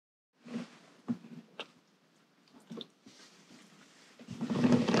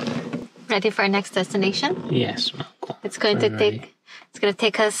ready for our next destination? Yes, Malcolm. It's going to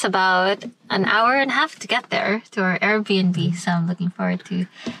take us about an hour and a half to get there to our Airbnb. So I'm looking forward to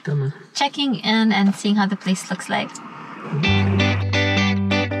checking in and seeing how the place looks like.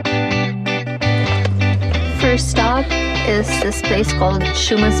 First stop is this place called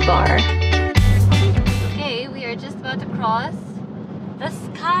Shuma's Bar. Okay, we are just about to cross the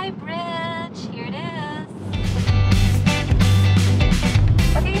Skye Bridge. Here it is.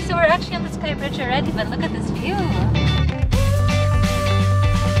 Okay, so we're actually on the Skye Bridge already, but look at this view.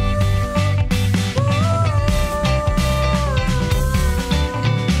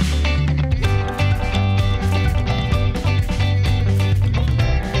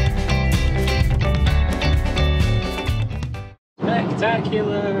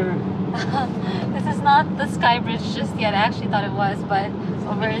 Spectacular! This is not the Skye Bridge just yet. I actually thought it was, but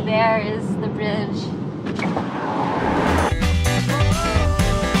over there is the bridge.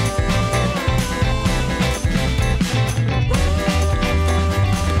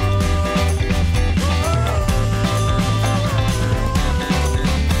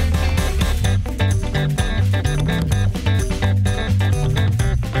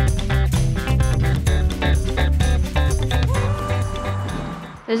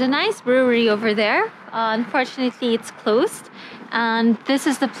 There's a nice brewery over there. Unfortunately, it's closed. And this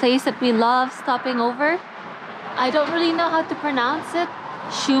is the place that we love stopping over. I don't really know how to pronounce it.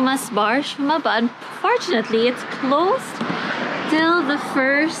 Shuma's Bar, Shuma, but unfortunately, it's closed till the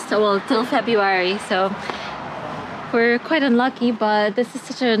 1st, well, till February. So we're quite unlucky, but this is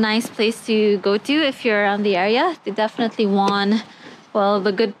such a nice place to go to if you're around the area. They definitely won, well,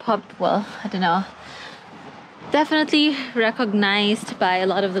 the good pub, well, I don't know. Definitely recognized by a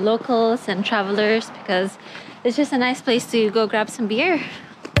lot of the locals and travelers because it's just a nice place to go grab some beer.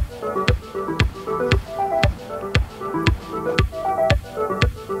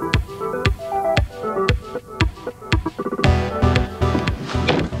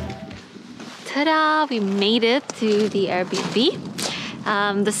 Ta-da! We made it to the Airbnb.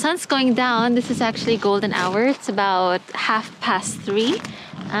 The sun's going down. This is actually golden hour. It's about 3:30.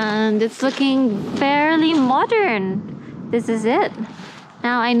 And it's looking fairly modern. This is it.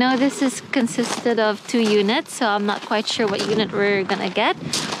 Now I know this is consisted of 2 units, so I'm not quite sure what unit we're gonna get,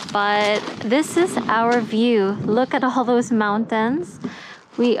 but this is our view. Look at all those mountains.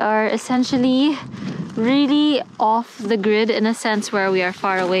 We are essentially really off the grid in a sense where we are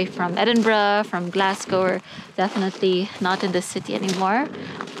far away from Edinburgh, from Glasgow, or definitely not in the city anymore.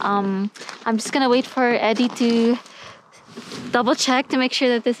 I'm just gonna wait for Eddie to double check to make sure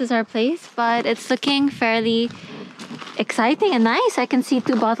that this is our place, but it's looking fairly exciting and nice. I can see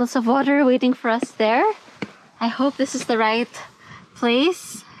 2 bottles of water waiting for us there. I hope this is the right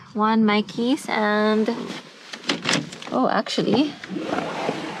place. My keys, and oh, actually,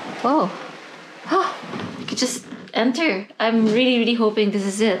 whoa, oh, I could just enter. I'm really hoping this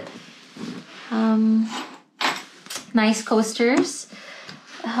is it. Nice coasters.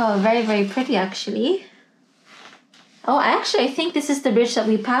 Oh, very pretty actually. Oh, I think this is the bridge that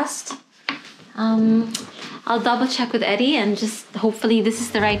we passed. I'll double check with Eddie and just hopefully this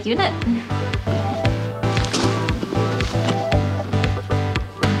is the right unit.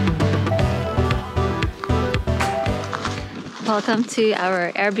 Welcome to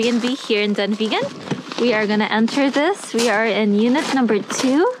our Airbnb here in Dunvegan. We are gonna enter this. We are in unit number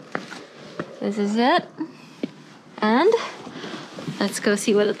 2. This is it. And let's go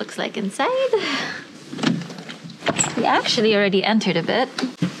see what it looks like inside. We actually already entered a bit.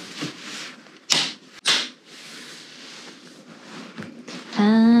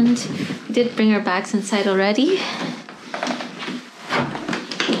 And we did bring our bags inside already.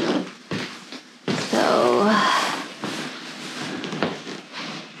 So,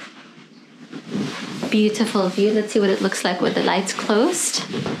 beautiful view. Let's see what it looks like with the lights closed.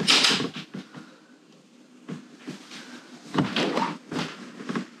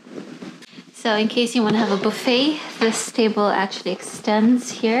 So in case you want to have a buffet, this table actually extends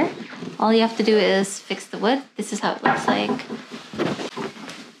here. All you have to do is fix the wood. This is how it looks like.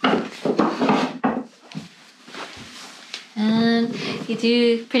 And you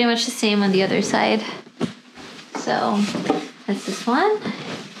do pretty much the same on the other side. So that's this one.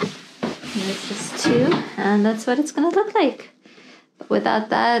 And it's just 2. And that's what it's going to look like. But without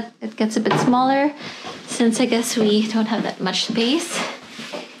that, it gets a bit smaller. Since I guess we don't have that much space.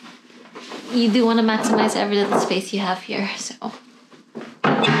 You do want to maximize every little space you have here, so.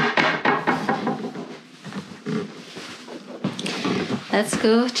 Let's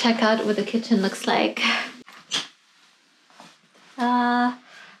go check out what the kitchen looks like.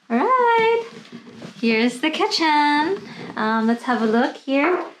 Alright, here's the kitchen. Let's have a look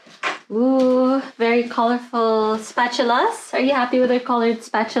here. Ooh, very colorful spatulas. Are you happy with our colored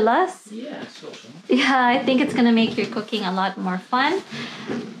spatulas? Yeah, sort of. Yeah, I think it's gonna make your cooking a lot more fun.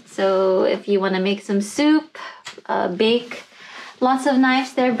 So if you want to make some soup, bake, lots of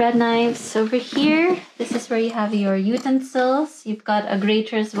knives there, bread knives. Over here, this is where you have your utensils. You've got a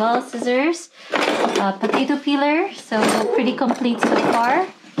grater as well, scissors, a potato peeler. So pretty complete so far.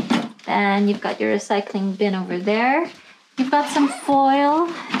 And you've got your recycling bin over there. You've got some foil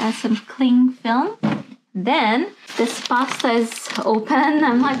and some cling film. Then this pasta is open.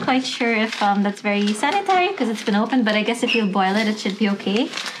 I'm not quite sure if that's very sanitary because it's been opened, but I guess if you boil it, it should be okay.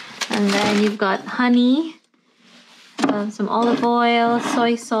 And then you've got honey, some olive oil,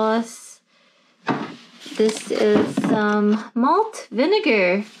 soy sauce. This is some malt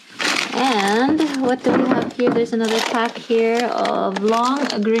vinegar. And what do we have here? There's another pack here of long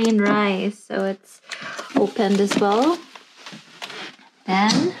grain rice. So it's opened as well.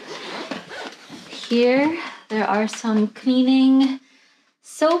 Then here there are some cleaning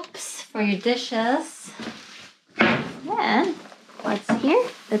soaps for your dishes. And what's here?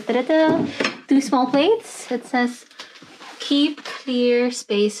 Da-da-da-da. 2 small plates. It says keep clear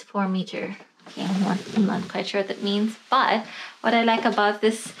space 4 meter. Okay, I'm not quite sure what that means, but what I like about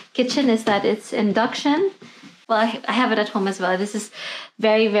this kitchen is that it's induction. Well, I have it at home as well. This is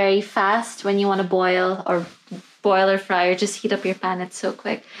very, very fast when you want to boil or fry or just heat up your pan. It's so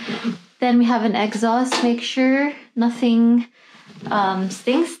quick. Then we have an exhaust. Make sure nothing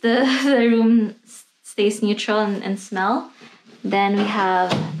stinks. The room stays neutral and smell. Then we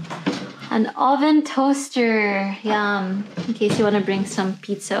have an oven toaster. Yum. In case you want to bring some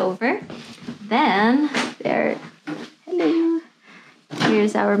pizza over. Then hello.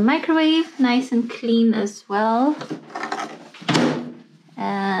 Here's our microwave, nice and clean as well.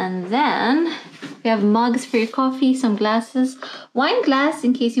 And then we have mugs for your coffee, some glasses, wine glass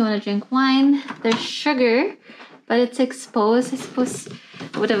in case you want to drink wine. There's sugar, but it's exposed. I suppose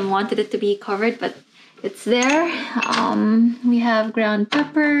I would have wanted it to be covered, but it's there. We have ground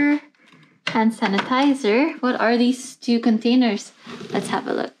pepper, hand sanitizer. What are these 2 containers? Let's have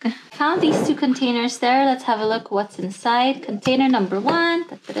a look. Found these 2 containers there. Let's have a look what's inside. Container number 1.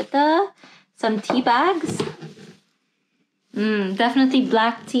 Da-da-da-da. Some tea bags. Definitely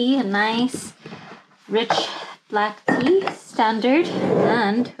black tea. A nice, rich black tea. Standard.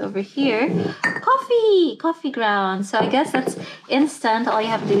 And over here, coffee grounds. So I guess that's instant. All you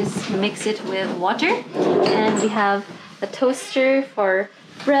have to do is mix it with water. And we have a toaster for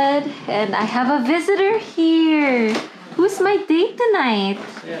bread, and I have a visitor here. Who's my date tonight?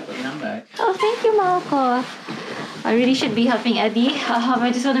 Yeah, but I'm back. Oh, thank you, Malco. I really should be helping Eddie.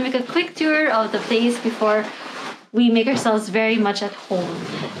 I just want to make a quick tour of the place before we make ourselves very much at home.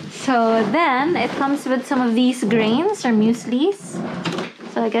 So then it comes with some of these grains or mueslis.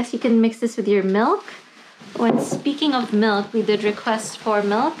 So I guess you can mix this with your milk. When speaking of milk, we did request for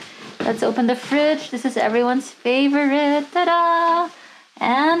milk. Let's open the fridge. This is everyone's favorite. Ta-da!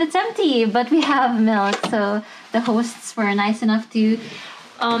 And it's empty, but we have milk. So the hosts were nice enough to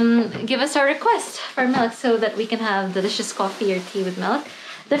give us our request for milk so that we can have delicious coffee or tea with milk.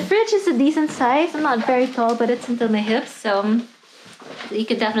 The fridge is a decent size. I'm not very tall, but it's until my hips. So you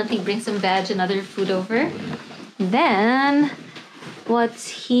could definitely bring some veg and other food over. Then what's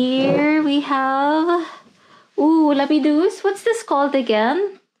here? We have, ooh, labidus. What's this called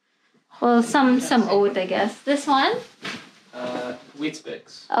again? Well, some oat, I guess. This one? Wheat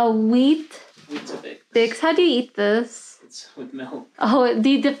Bix. Wheat Bix. How do you eat this? It's with milk. Oh, do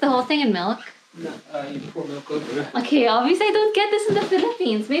you dip the whole thing in milk? No, you pour milk over it. Okay, obviously I don't get this in the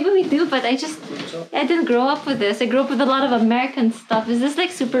Philippines. Maybe we do, but I didn't grow up with this. I grew up with a lot of American stuff. Is this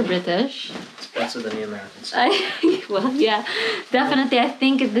like super British? It's better than the American stuff. Well, yeah, definitely. I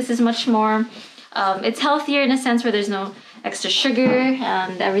think this is much more, it's healthier in a sense where there's no extra sugar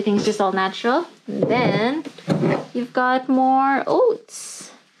and everything's just all natural. And then you've got more oats.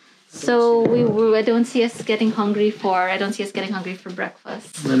 So I don't see us getting hungry for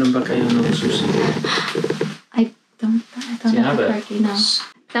breakfast. Meron ba kayo ng sushi? I don't have a turkey now.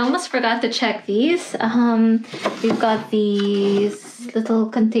 I almost forgot to check these. We've got these little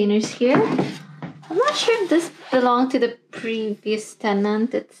containers here. I'm not sure if this belonged to the previous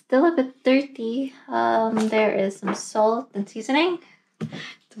tenant. It's still a bit dirty. There is some salt and seasoning.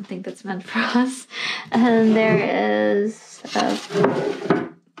 Don't think that's meant for us. And there is a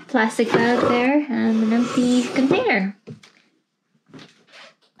plastic bag there and an empty container.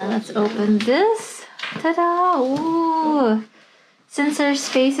 And let's open this. Ta-da! Ooh! Since our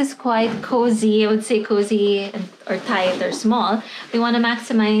space is quite cozy, I would say cozy or tight or small, we want to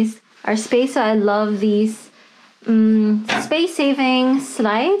maximize our space. So I love these space-saving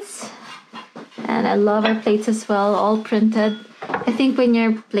slides. And I love our plates as well, all printed. I think when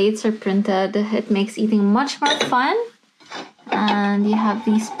your plates are printed, it makes eating much more fun. And you have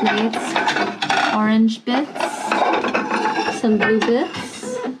these plates, orange bits, some blue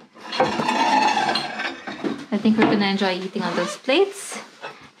bits. I think we're gonna enjoy eating on those plates.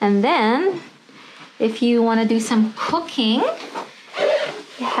 And then, if you wanna do some cooking,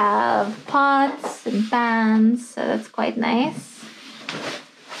 you have pots and pans, so that's quite nice.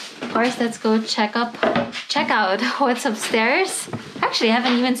 Of course, let's go check out what's upstairs. Actually, I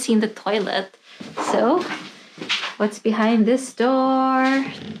haven't even seen the toilet. So, what's behind this door?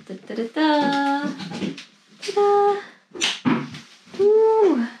 Da, da, da, da. Ta-da.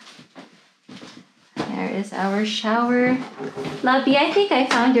 Ooh. There is our shower. Labi, I think I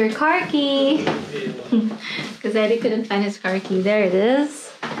found your car key. Because Eddie couldn't find his car key. There it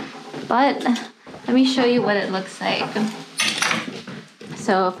is. But let me show you what it looks like.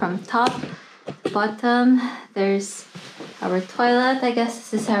 So from top to bottom, there's our toilet. I guess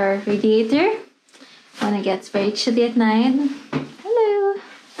this is our radiator when it gets very chilly at night. Hello.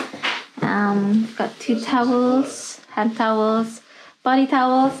 Got 2 towels, hand towels, body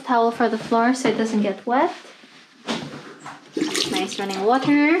towels, towel for the floor so it doesn't get wet. Nice running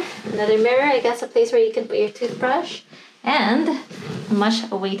water. Another mirror, I guess a place where you can put your toothbrush. And a much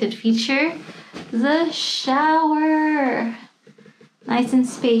awaited feature, the shower. Nice and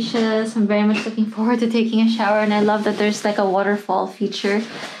spacious. I'm very much looking forward to taking a shower, and I love that there's like a waterfall feature.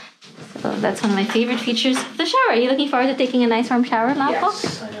 So that's one of my favorite features of the shower. Are you looking forward to taking a nice warm shower, Lapo?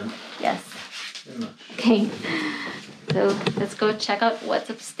 Yes, I am. Yes. Very much. Okay. So let's go check out what's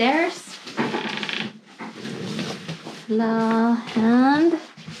upstairs. Hello, and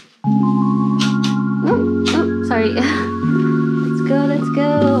oh, sorry. Let's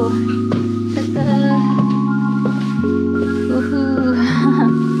go. Ta-da. Woohoo.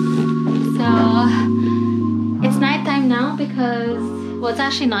 So it's nighttime now because, well, it's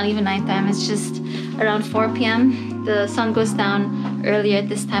actually not even nighttime. It's just around 4 p.m. The sun goes down earlier at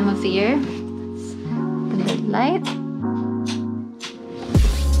this time of the year. Let's open the light.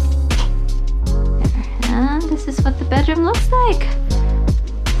 And this is what the bedroom looks like.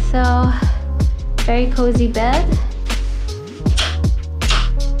 So, very cozy bed.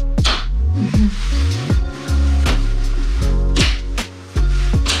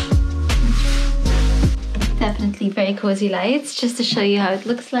 Definitely very cozy lights, just to show you how it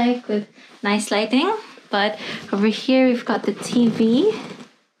looks like with nice lighting. But over here we've got the TV.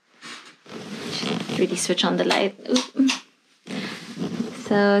 Should really switch on the light. Ooh.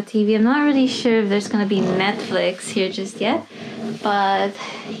 So TV, I'm not really sure if there's gonna be Netflix here just yet, but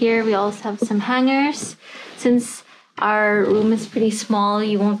here we also have some hangers. Since our room is pretty small,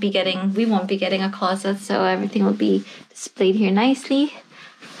 we won't be getting a closet, so everything will be displayed here nicely.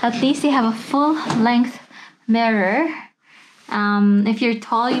 At least they have a full-length mirror. If you're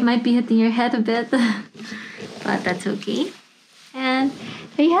tall, you might be hitting your head a bit, but that's okay. And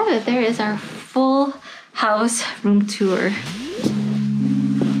there you have it. There is our full house room tour.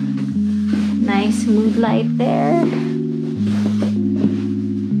 Nice mood light there.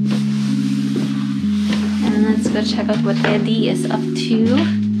 And let's go check out what Eddie is up to.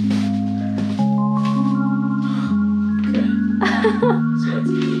 Okay. So that's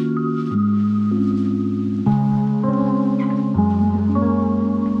easy.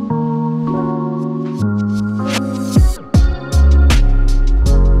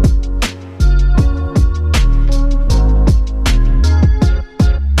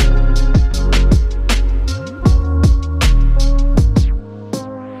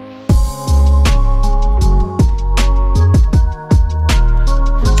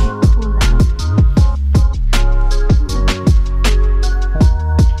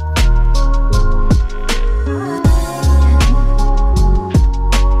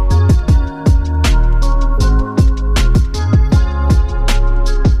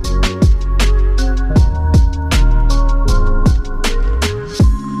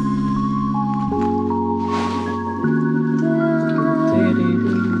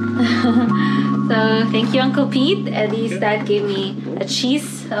 Thank you, Uncle Pete. Eddie's dad gave me a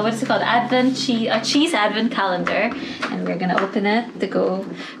cheese, what's it called? A cheese advent calendar. And we're gonna open it to go,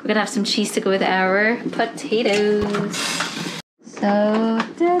 we're gonna have some cheese to go with our potatoes. So,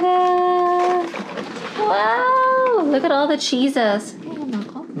 ta-da! Wow! Look at all the cheeses.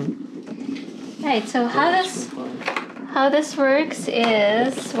 Right, so how this works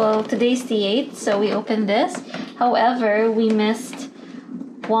is, well, today's the 8th, so we opened this. However, we missed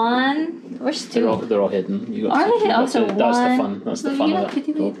one. Where's 2? They're all hidden. You got Are they hidden? Oh, so that's the one. fun. That's the fun of it.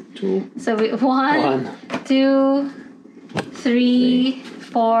 2. Two. So we 1, 2, 3,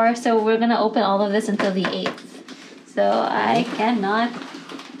 4. So we're gonna open all of this until the 8th. So I cannot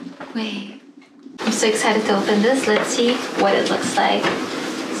wait. I'm so excited to open this. Let's see what it looks like.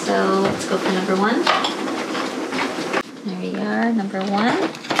 So let's go for number 1. There we are, number 1.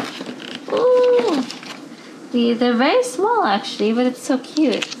 Ooh! They're very small actually, but it's so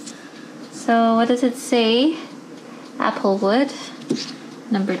cute. So what does it say? Applewood.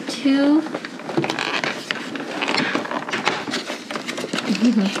 Number 2.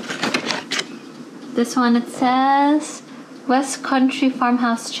 This one, it says West Country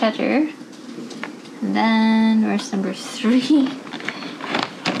Farmhouse Cheddar. And then where's number 3?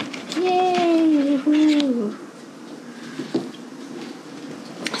 Yay! Woo.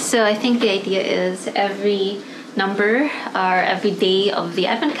 So I think the idea is every number or every day of the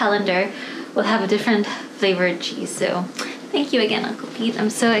advent calendar will have a different flavored cheese. So thank you again, Uncle Pete. I'm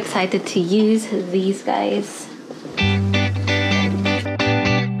so excited to use these guys.